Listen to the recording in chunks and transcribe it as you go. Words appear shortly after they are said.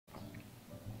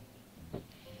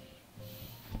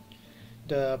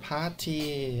The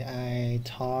party I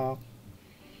talk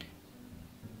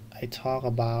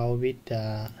about with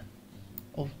the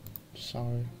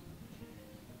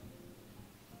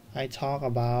I talk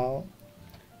about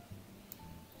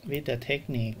with the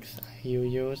techniques you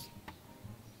use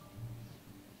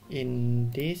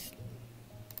in this.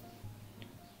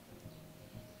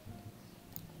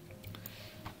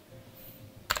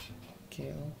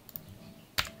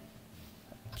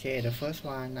 Okay, the first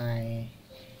one I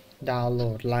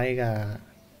download like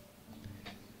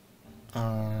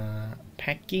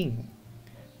packing.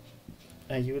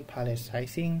 I use palette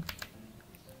sizing,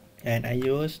 and I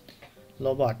use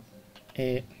robot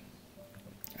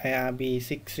IRB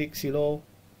 660,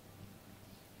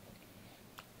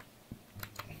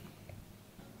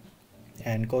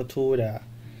 and go to the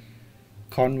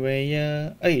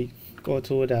conveyor. Go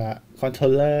to the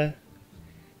controller,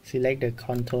 select the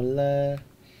controller,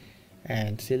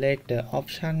 and select the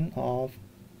option of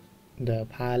the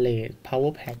palette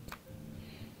power pack,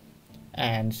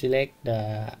 and select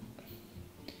the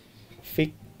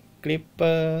fix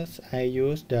grippers. I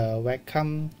use the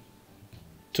vacuum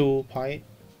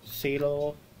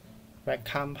 2.0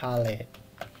 vacuum palette,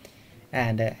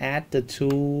 and add the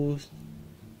tools,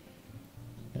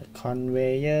 the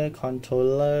conveyor,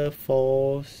 controller,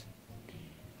 force,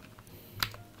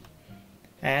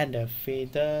 add the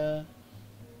feeder.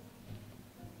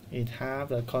 It have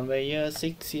the conveyor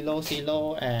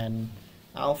 600 and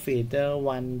out feeder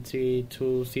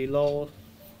 1320.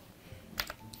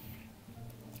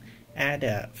 Add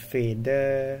the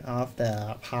feeder of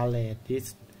the palette.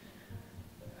 This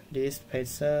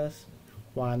places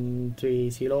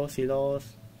 1300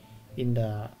 in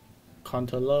the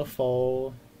controller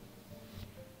for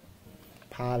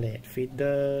palette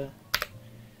feeder.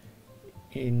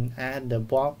 Add the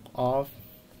block of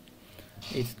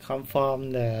it come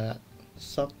from the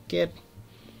socket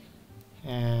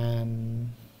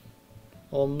and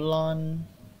omlon,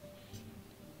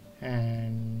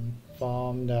 and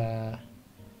from the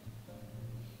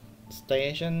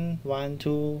station 1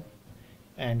 2,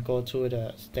 and go to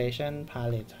the station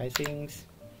palette sizings,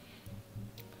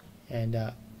 and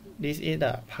this is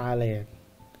the palette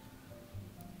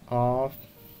of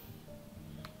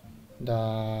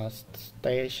the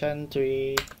station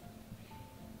 3.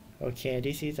 Okay,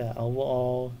 this is the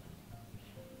overall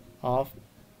of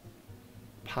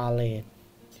palette.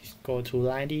 Just go to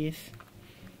like this.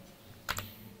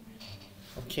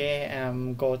 Okay,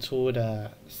 go to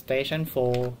the station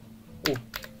 4.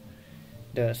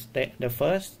 The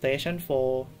first station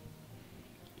 4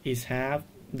 is have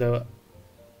the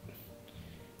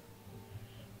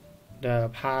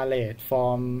palette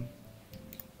from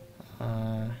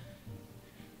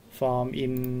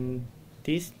in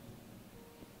this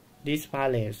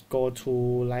palette go to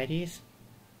like this,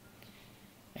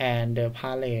 and the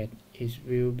palette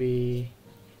will be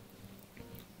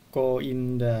go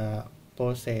in the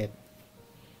process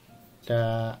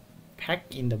the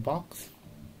pack in the box,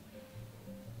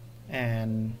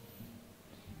 and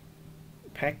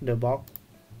pack the box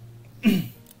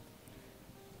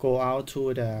go out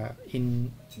to the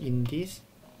in this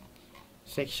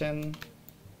section.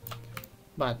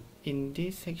 But in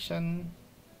this section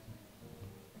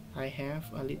I have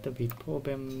a little bit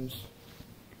problems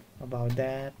about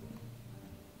that.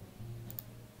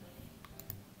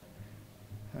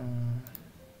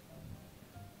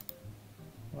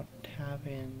 What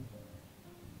happened?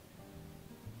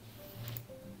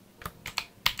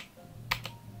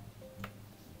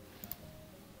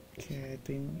 Okay, I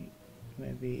think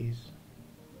maybe it's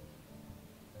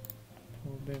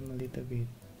problem a little bit.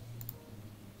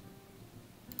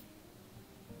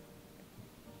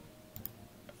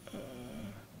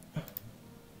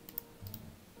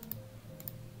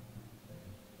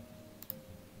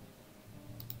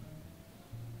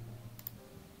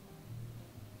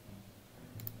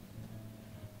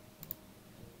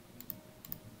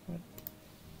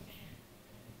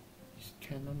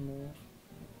 Cannot move.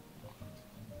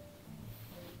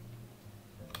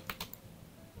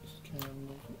 Cannot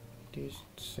move this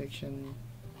section.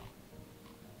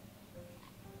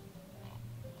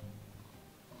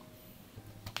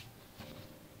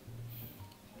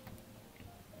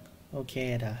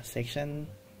 Okay,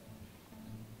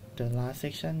 the last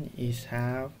section is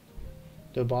have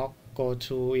the box go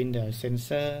to in the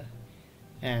sensor,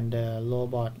 and the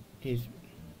robot is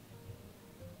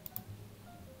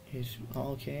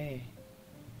okay.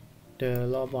 The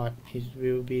robot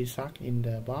will be sucked in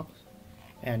the box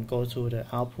and go to the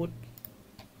output.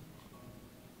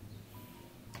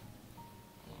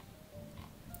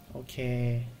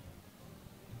 Okay,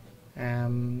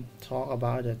 Talk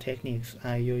about the techniques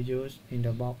I use in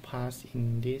the box parts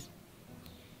in this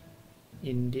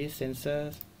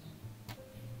sensors.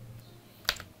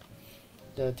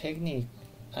 The technique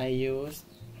I use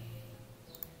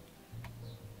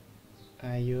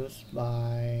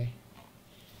by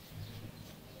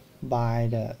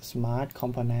the smart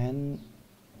component.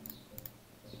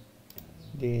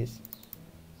 This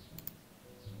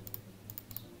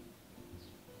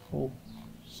so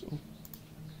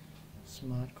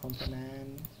smart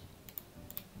component.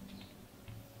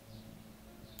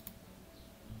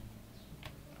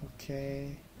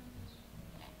 Okay.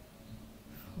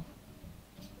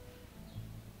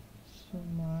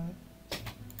 Smart.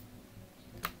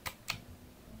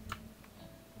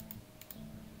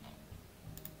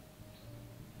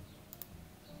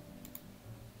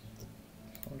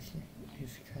 Okay,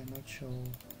 this cannot show.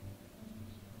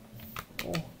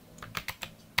 Oh.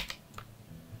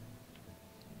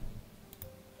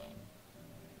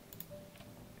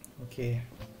 Okay,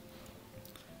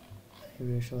 I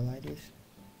will show like this.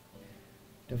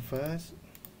 The first,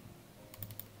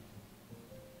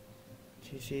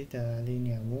 this is the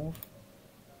linear move.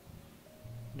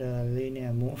 The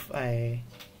linear move, I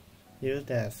use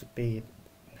the speed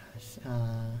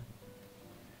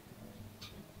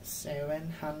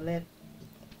 700,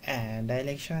 and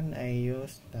direction I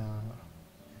use the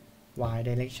y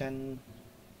direction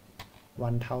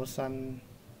 1000,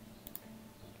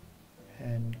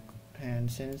 and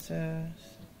sensors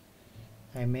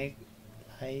I make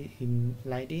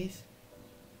like this,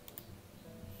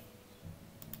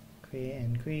 gray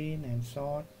and green and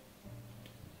short.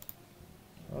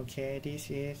 Okay,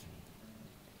 this is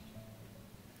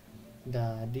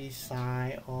the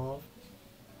design of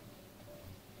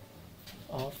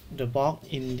the box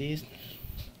in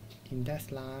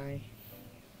that line.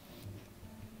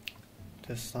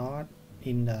 The sort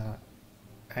in the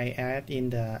I add in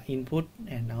the input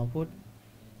and output,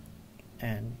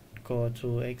 and go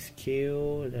to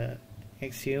execute. The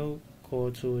execute, go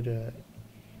to the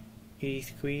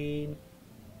screen,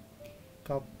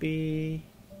 copy,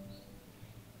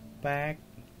 back,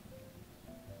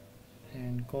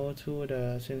 and go to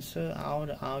the sensor out.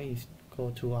 The out is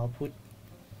go to output.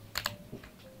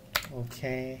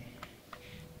 Okay,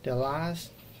 the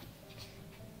last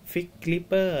fix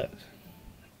clipper.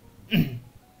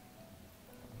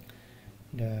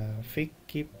 The fix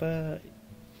clipper,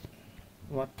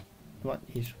 what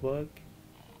is work?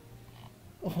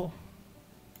 Oh,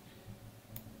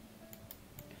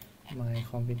 my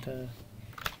computer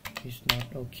is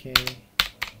not okay.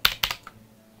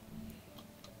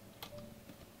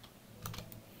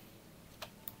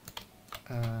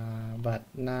 But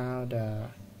now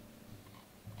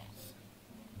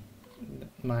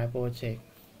my project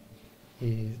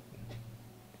is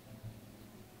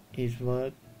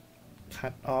work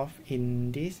cut off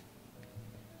in this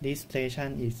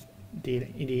station is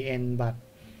the end, but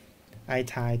I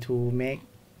try to make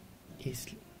its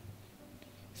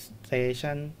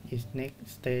station is next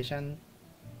station.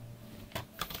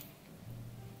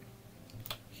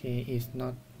 Okay, is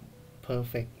not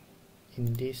perfect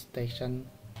in this station.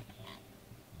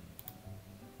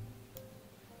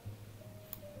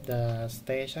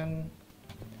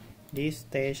 This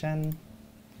station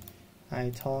I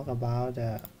talk about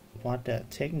what the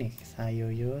techniques I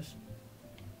use.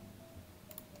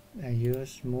 I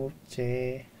use move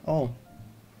J. Oh,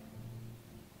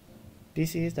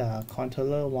 this is the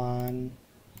controller one.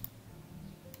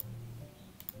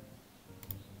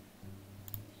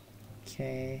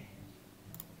 Okay,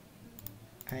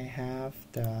 I have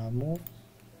the move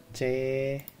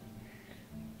J.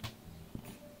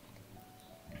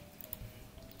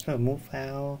 Move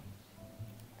out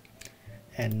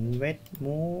and wet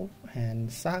move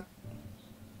and suck,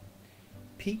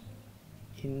 pick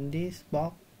in this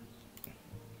box.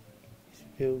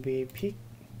 It will be pick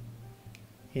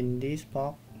in this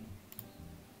box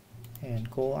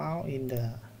and go out in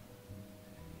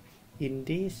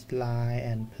this line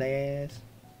and place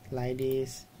like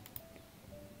this.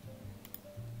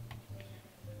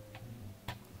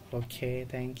 Okay,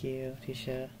 thank you,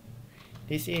 teacher.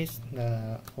 This is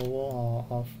the overall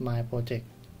of my project.